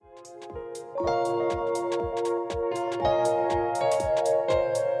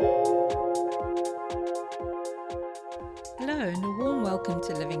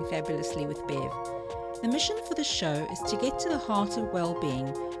this show is to get to the heart of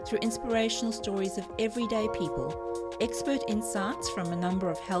well-being through inspirational stories of everyday people, expert insights from a number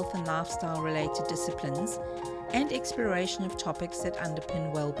of health and lifestyle-related disciplines, and exploration of topics that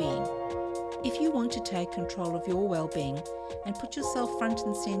underpin well-being. If you want to take control of your well-being and put yourself front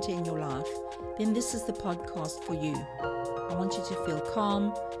and center in your life, then this is the podcast for you. I want you to feel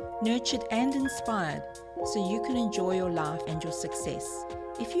calm, nurtured and inspired so you can enjoy your life and your success.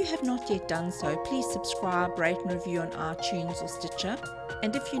 If you have not yet done so, please subscribe, rate and review on iTunes or Stitcher.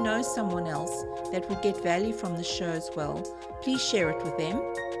 And if you know someone else that would get value from the show as well, please share it with them.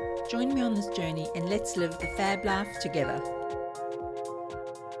 Join me on this journey and let's live the fab life together.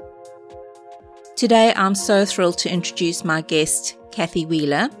 Today, I'm so thrilled to introduce my guest, Kathy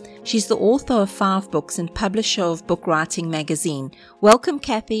Wheeler. She's the author of 5 books and publisher of Book Writing Magazine. Welcome,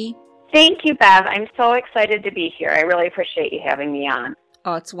 Kathy. Thank you, Bev. I'm so excited to be here. I really appreciate you having me on.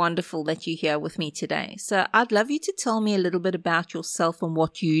 Oh, it's wonderful that you're here with me today. So I'd love you to tell me a little bit about yourself and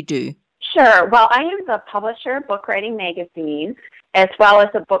what you do. Sure. Well, I am the publisher of Book Writing Magazine, as well as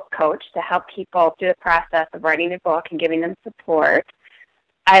a book coach to help people through the process of writing a book and giving them support.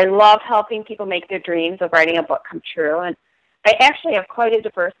 I love helping people make their dreams of writing a book come true, and I actually have quite a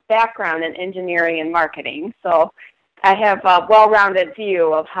diverse background in engineering and marketing, so I have a well-rounded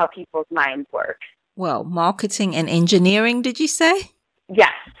view of how people's minds work. Well, marketing and engineering, did you say?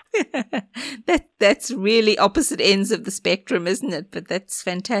 Yes. That's really opposite ends of the spectrum, isn't it? But that's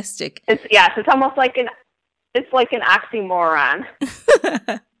fantastic. It's almost like an oxymoron.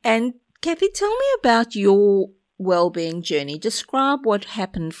 And Kathy, tell me about your well-being journey. Describe what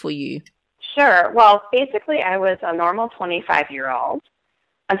happened for you. Sure. Well, basically, I was a normal 25-year-old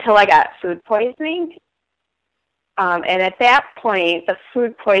until I got food poisoning. And at that point, the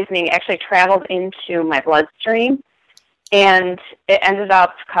food poisoning actually traveled into my bloodstream, and it ended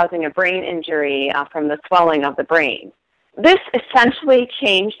up causing a brain injury from the swelling of the brain. This essentially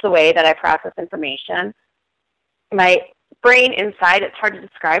changed the way that I process information. My brain inside, it's hard to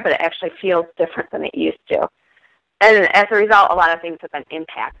describe, but it actually feels different than it used to. And as a result, a lot of things have been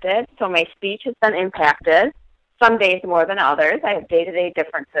impacted. So my speech has been impacted, some days more than others. I have day-to-day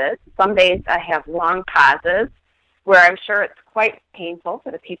differences. Some days I have long pauses where I'm sure it's quite painful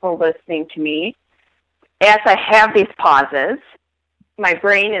for the people listening to me. As I have these pauses, my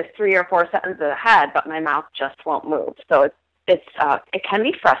brain is 3 or 4 sentences ahead, but my mouth just won't move. So it can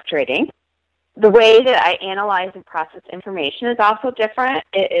be frustrating. The way that I analyze and process information is also different.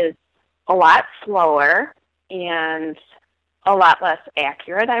 It is a lot slower and a lot less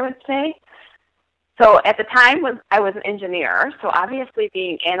accurate, I would say. So at the time, I was an engineer, so obviously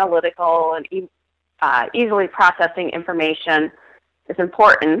being analytical and easily processing information is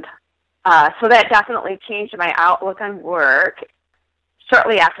important. So that definitely changed my outlook on work.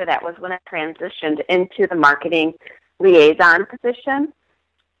 Shortly after that was when I transitioned into the marketing liaison position,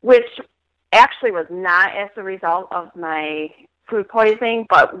 which actually was not as a result of my food poisoning,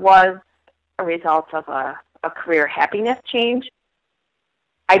 but was a result of a career happiness change.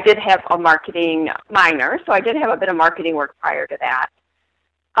 I did have a marketing minor, so I did have a bit of marketing work prior to that.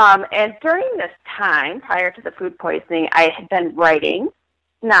 And during this time, prior to the food poisoning, I had been writing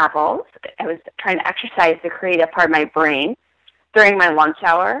novels. I was trying to exercise the creative part of my brain during my lunch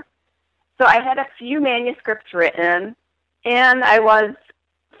hour. So I had a few manuscripts written, and I was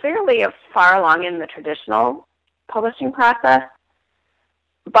fairly far along in the traditional publishing process.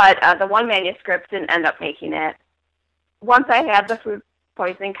 But the one manuscript didn't end up making it. Once I had the food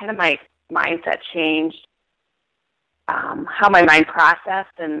poisoning, kind of my mindset changed, how my mind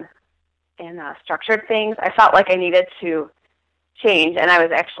processed and structured things. I felt like I needed to change, and I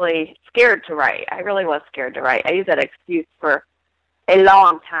was actually scared to write. I really was scared to write. I used that excuse for a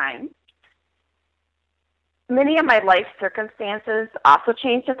long time. Many of my life circumstances also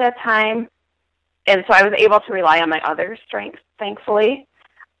changed at that time, and so I was able to rely on my other strengths, thankfully.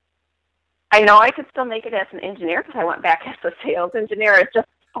 I know I could still make it as an engineer because I went back as a sales engineer. It's just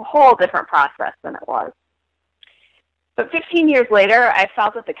a whole different process than it was. But 15 years later, I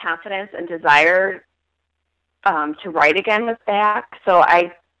felt that the confidence and desire to write again was back, so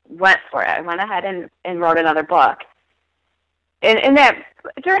I went for it. I went ahead and wrote another book. And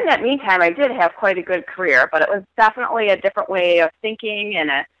during that meantime, I did have quite a good career, but it was definitely a different way of thinking,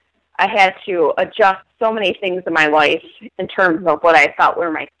 and I had to adjust so many things in my life in terms of what I felt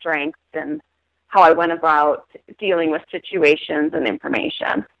were my strengths and how I went about dealing with situations and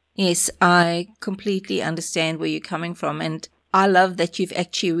information. Yes, I completely understand where you're coming from, and I love that you've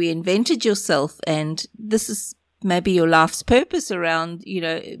actually reinvented yourself, and this is maybe your life's purpose around,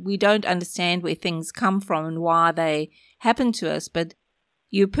 we don't understand where things come from and why they happen to us, but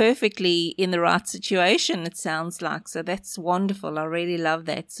you're perfectly in the right situation, it sounds like. So that's wonderful. I really love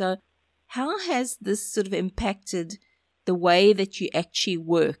that. So how has this sort of impacted the way that you actually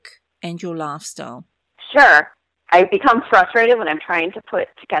work and your lifestyle? Sure. I become frustrated when I'm trying to put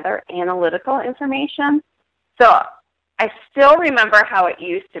together analytical information. So I still remember how it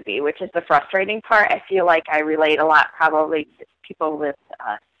used to be, which is the frustrating part. I feel like I relate a lot probably to people with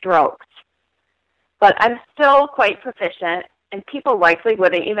strokes. But I'm still quite proficient, and people likely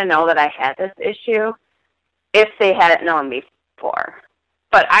wouldn't even know that I had this issue if they hadn't known me before.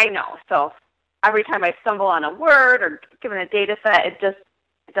 But I know. So every time I stumble on a word or given a data set, it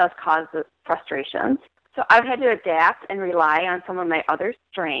does cause the frustrations. So I've had to adapt and rely on some of my other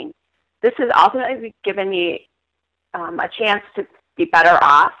strengths. This has ultimately given me a chance to be better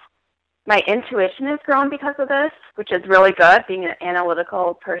off. My intuition has grown because of this, which is really good, being an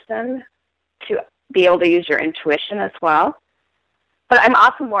analytical person, to be able to use your intuition as well. But I'm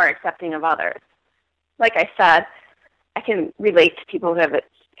also more accepting of others. Like I said, I can relate to people who have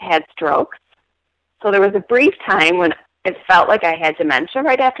had strokes. So there was a brief time when it felt like I had dementia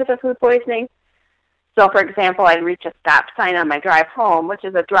right after the food poisoning. So, for example, I'd reach a stop sign on my drive home, which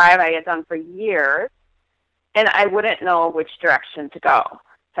is a drive I had done for years, and I wouldn't know which direction to go.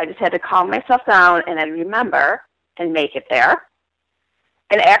 So I just had to calm myself down, and I'd remember and make it there.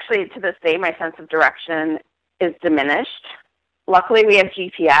 And actually, to this day, my sense of direction is diminished. Luckily, we have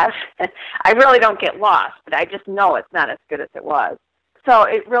GPS. I really don't get lost, but I just know it's not as good as it was. So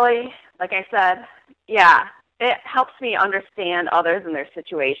it really, like I said, yeah, it helps me understand others and their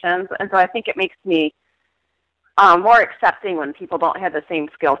situations. And so I think it makes me more accepting when people don't have the same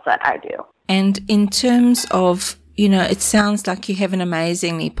skill set I do. And in terms of, it sounds like you have an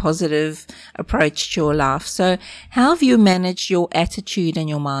amazingly positive approach to your life. So how have you managed your attitude and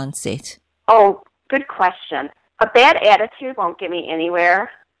your mindset? Oh, good question. A bad attitude won't get me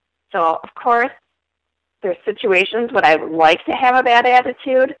anywhere. So, of course, there's situations when I would like to have a bad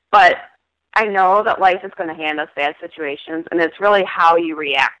attitude, but I know that life is going to hand us bad situations, and it's really how you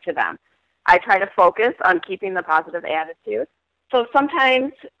react to them. I try to focus on keeping the positive attitude. So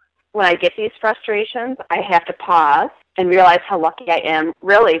sometimes when I get these frustrations, I have to pause and realize how lucky I am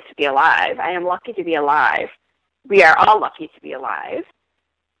really to be alive. I am lucky to be alive. We are all lucky to be alive.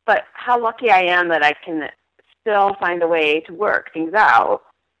 But how lucky I am that I can still find a way to work things out.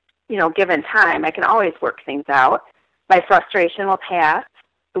 Given time, I can always work things out. My frustration will pass.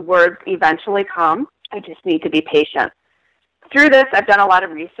 The words eventually come. I just need to be patient. Through this, I've done a lot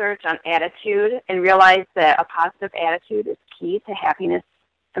of research on attitude and realized that a positive attitude is key to happiness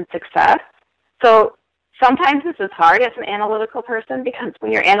and success. So sometimes this is hard as an analytical person because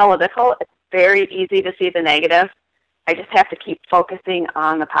when you're analytical, it's very easy to see the negative. I just have to keep focusing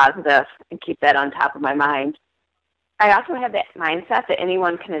on the positive and keep that on top of my mind. I also have that mindset that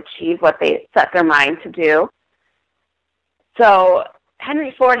anyone can achieve what they set their mind to do. So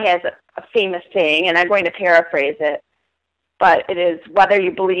Henry Ford has a famous saying, and I'm going to paraphrase it, but it is, whether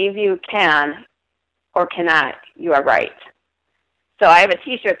you believe you can or cannot, you are right. So I have a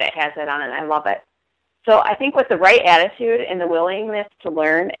T-shirt that has that on it, and I love it. So I think with the right attitude and the willingness to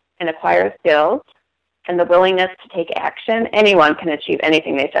learn and acquire skills and the willingness to take action, anyone can achieve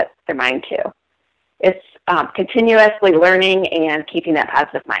anything they set their mind to. It's continuously learning and keeping that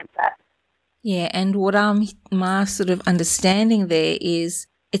positive mindset. Yeah, and my sort of understanding there is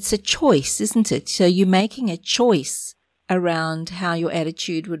it's a choice, isn't it? So you're making a choice around how your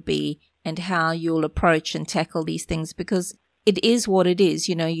attitude would be and how you'll approach and tackle these things, because it is what it is.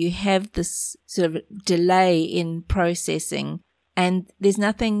 You have this sort of delay in processing, and there's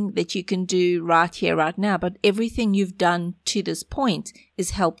nothing that you can do right here, right now, but everything you've done to this point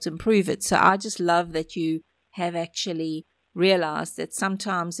has helped improve it. So I just love that you have actually realized that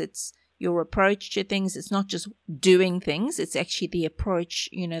sometimes it's your approach to things. It's not just doing things. It's actually the approach,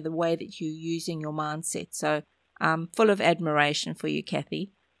 the way that you're using your mindset. So I'm full of admiration for you,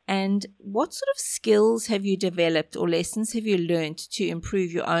 Kathy. And what sort of skills have you developed or lessons have you learned to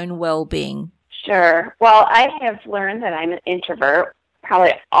improve your own well-being? Sure. Well, I have learned that I'm an introvert.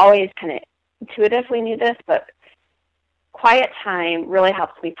 Probably always kind of intuitively knew this, but quiet time really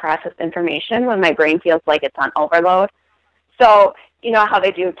helps me process information when my brain feels like it's on overload. So, how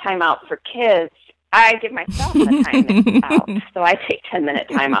they do timeout for kids, I give myself a timeout. So I take 10-minute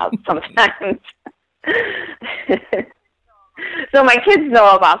timeouts sometimes. So my kids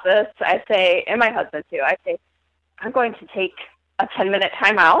know about this. I say, and my husband too, I say, I'm going to take a 10-minute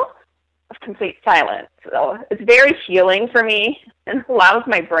timeout of complete silence. So it's very healing for me and allows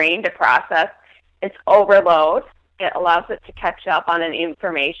my brain to process its overload. It allows it to catch up on an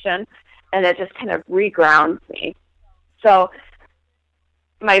information, and it just kind of regrounds me. So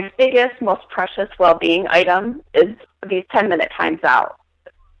my biggest, most precious well-being item is these 10-minute times out.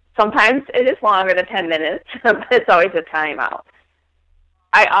 Sometimes it is longer than 10 minutes, but it's always a timeout.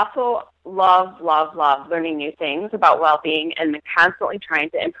 I also love learning new things about well-being and constantly trying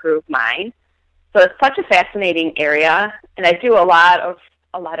to improve mine. So it's such a fascinating area, and I do a lot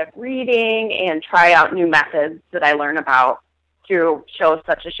of reading and try out new methods that I learn about through shows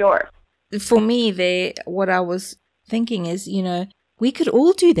such as yours. For me, what I was thinking is, we could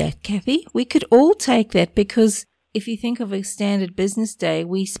all do that, Kathy. We could all take that, because if you think of a standard business day,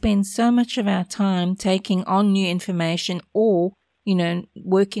 we spend so much of our time taking on new information or,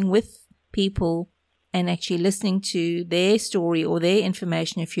 working with people and actually listening to their story or their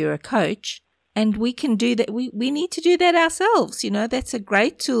information if you're a coach. And we can do that. We need to do that ourselves. That's a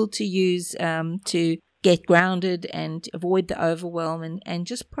great tool to use to get grounded and avoid the overwhelm and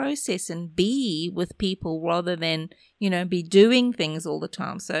just process and be with people rather than, be doing things all the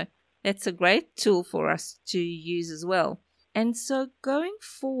time. So that's a great tool for us to use as well. And so going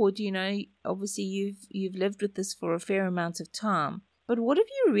forward, obviously you've lived with this for a fair amount of time. But what have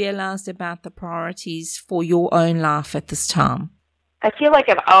you realized about the priorities for your own life at this time? I feel like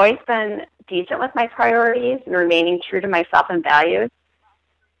I've always been decent with my priorities and remaining true to myself and values.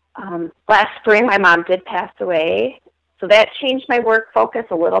 Last spring, my mom did pass away, so that changed my work focus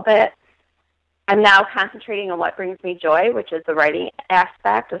a little bit. I'm now concentrating on what brings me joy, which is the writing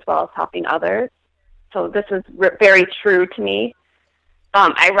aspect as well as helping others. So this is very true to me.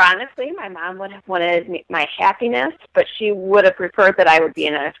 Ironically, my mom would have wanted my happiness, but she would have preferred that I would be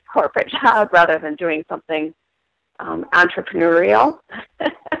in a corporate job rather than doing something entrepreneurial.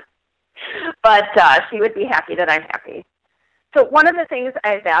 But she would be happy that I'm happy. So one of the things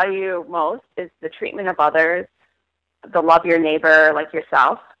I value most is the treatment of others, the love your neighbor like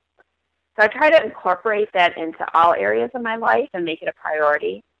yourself. So I try to incorporate that into all areas of my life and make it a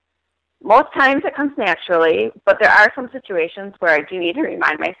priority. Most times it comes naturally, but there are some situations where I do need to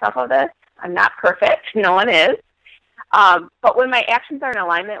remind myself of this. I'm not perfect. No one is. But when my actions are in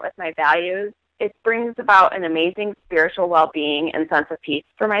alignment with my values, it brings about an amazing spiritual well-being and sense of peace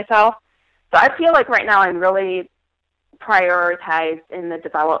for myself. So I feel like right now I'm really prioritized in the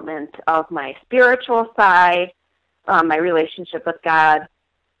development of my spiritual side, my relationship with God,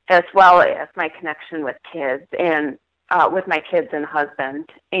 as well as my connection with kids and with my kids and husband.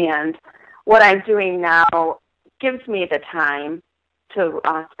 And what I'm doing now gives me the time to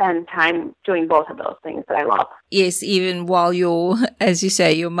spend time doing both of those things that I love. Yes, even while as you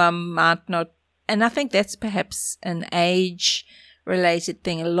say, your mum might not. And I think that's perhaps an age-related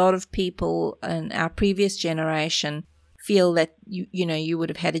thing. A lot of people in our previous generation feel that you would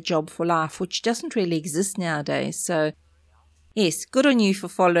have had a job for life, which doesn't really exist nowadays. So yes, good on you for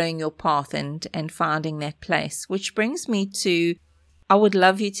following your path and finding that place, which brings me to, I would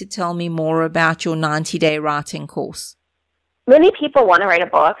love you to tell me more about your 90-day writing course. Many people want to write a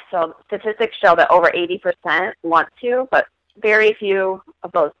book, so statistics show that over 80% want to, but very few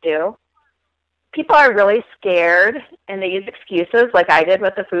of those do. People are really scared, and they use excuses like I did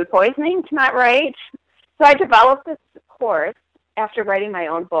with the food poisoning to not write. So I developed this course after writing my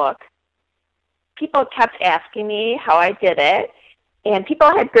own book. People kept asking me how I did it, and people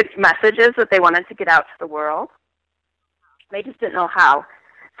had good messages that they wanted to get out to the world. They just didn't know how.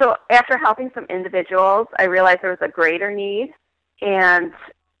 So after helping some individuals, I realized there was a greater need, and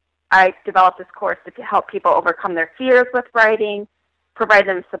I developed this course to help people overcome their fears with writing, provide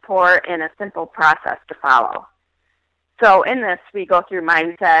them support, and a simple process to follow. So in this, we go through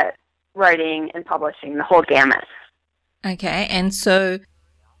mindset, writing, and publishing, the whole gamut. Okay, and so,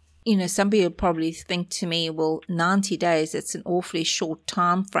 some people probably think to me, well, 90 days, it's an awfully short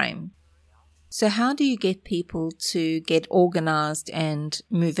time frame. So how do you get people to get organized and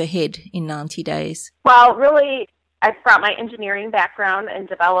move ahead in 90 days? Well, really, I brought my engineering background and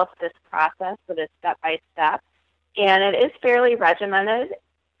developed this process that is step-by-step, and it is fairly regimented.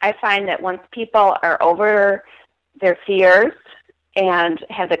 I find that once people are over their fears and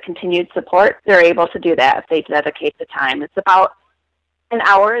have the continued support, they're able to do that if they dedicate the time. It's about an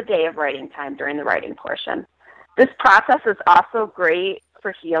hour a day of writing time during the writing portion. This process is also great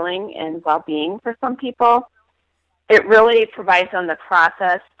for healing and well-being for some people. It really provides them the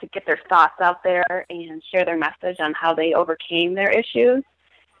process to get their thoughts out there and share their message on how they overcame their issues.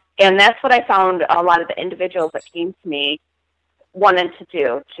 And that's what I found a lot of the individuals that came to me wanted to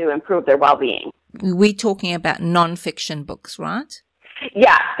do to improve their well-being. We're talking about nonfiction books, right?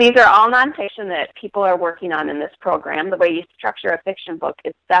 Yeah, these are all nonfiction that people are working on in this program. The way you structure a fiction book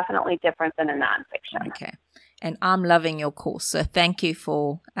is definitely different than a nonfiction. Okay. And I'm loving your course, so thank you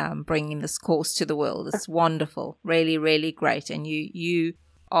for bringing this course to the world. It's wonderful, really, really great. And you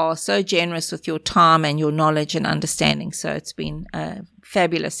are so generous with your time and your knowledge and understanding. So it's been a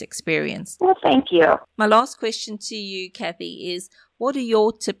fabulous experience. Well, thank you. My last question to you, Kathy, is what are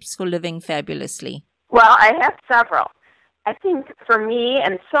your tips for living fabulously? Well, I have several. I think for me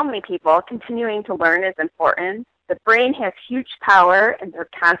and so many people, continuing to learn is important. The brain has huge power, and they're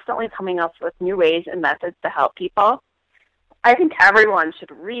constantly coming up with new ways and methods to help people. I think everyone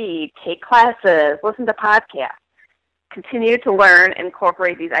should read, take classes, listen to podcasts, continue to learn and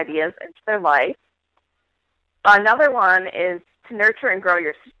incorporate these ideas into their life. Another one is to nurture and grow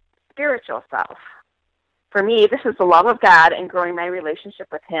your spiritual self. For me, this is the love of God and growing my relationship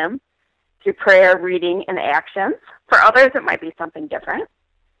with Him through prayer, reading, and actions. For others, it might be something different.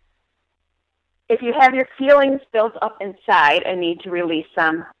 If you have your feelings built up inside and need to release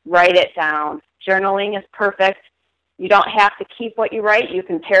them, write it down. Journaling is perfect. You don't have to keep what you write. You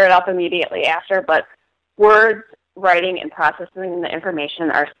can tear it up immediately after, but words, writing, and processing the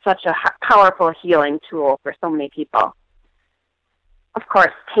information are such a powerful healing tool for so many people. Of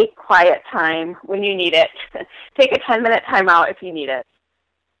course, take quiet time when you need it. Take a 10-minute time out if you need it.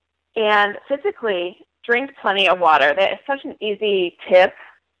 And physically, drink plenty of water. That is such an easy tip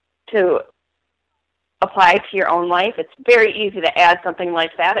to apply to your own life. It's very easy to add something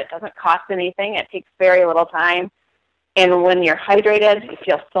like that. It doesn't cost anything. It takes very little time. And when you're hydrated, you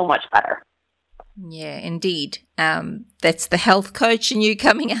feel so much better. Yeah, indeed. That's the health coach in you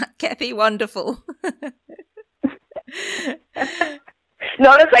coming out, Kathy. Wonderful.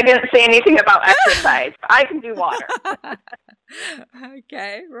 Notice I didn't say anything about exercise. I can do water.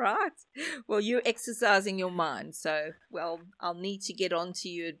 Okay, right. Well, you're exercising your mind. So, I'll need to get on to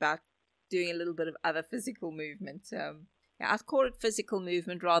you about doing a little bit of other physical movement. I'd call it physical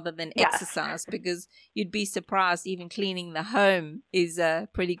movement rather than exercise, because you'd be surprised even cleaning the home is a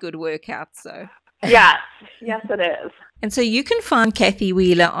pretty good workout. So yes, it is. And so you can find Kathy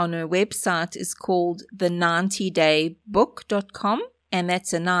Wheeler on her website. Is called the90daybook.com, and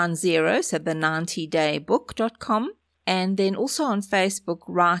that's a 90, so the90daybook.com. And then also on Facebook,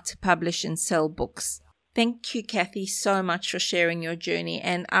 Write, Publish and Sell Books. Thank you, Kathy, so much for sharing your journey.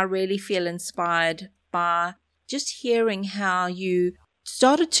 And I really feel inspired by just hearing how you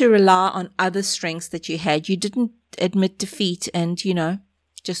started to rely on other strengths that you had. You didn't admit defeat and,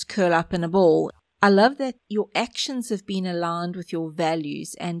 just curl up in a ball. I love that your actions have been aligned with your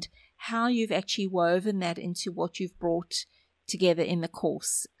values and how you've actually woven that into what you've brought together in the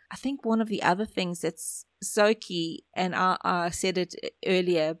course. I think one of the other things that's so key, and I said it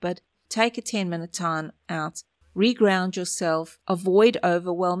earlier, but take a 10-minute time out, reground yourself, avoid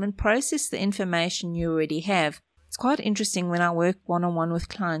overwhelm, and process the information you already have. It's quite interesting when I work one-on-one with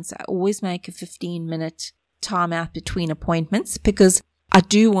clients, I always make a 15-minute time out between appointments because I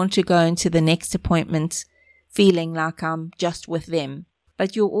do want to go into the next appointment feeling like I'm just with them.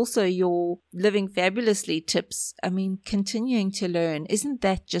 But your Living Fabulously tips, continuing to learn, isn't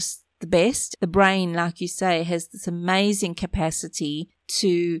that just the best? The brain, like you say, has this amazing capacity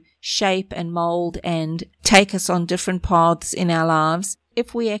to shape and mold and take us on different paths in our lives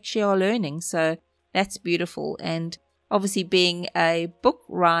if we actually are learning. So that's beautiful. And obviously being a book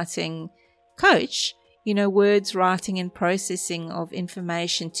writing coach, words, writing and processing of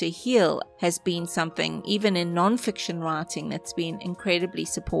information to heal has been something, even in non-fiction writing, that's been incredibly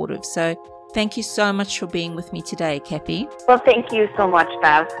supportive. So thank you so much for being with me today, Kathy. Well, thank you so much,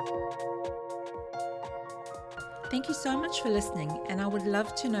 Bev. Thank you so much for listening, and I would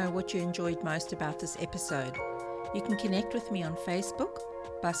love to know what you enjoyed most about this episode. You can connect with me on Facebook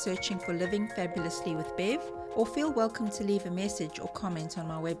by searching for Living Fabulously with Bev, or feel welcome to leave a message or comment on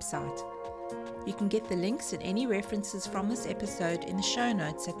my website. You can get the links and any references from this episode in the show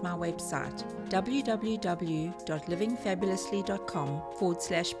notes at my website,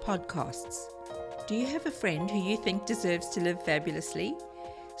 www.livingfabulously.com/podcasts. Do you have a friend who you think deserves to live fabulously?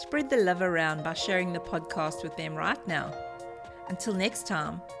 Spread the love around by sharing the podcast with them right now. Until next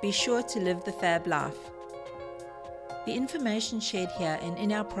time, be sure to live the fab life. The information shared here and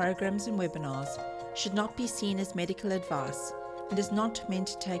in our programs and webinars should not be seen as medical advice and is not meant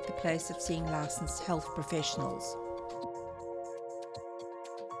to take the place of seeing licensed health professionals.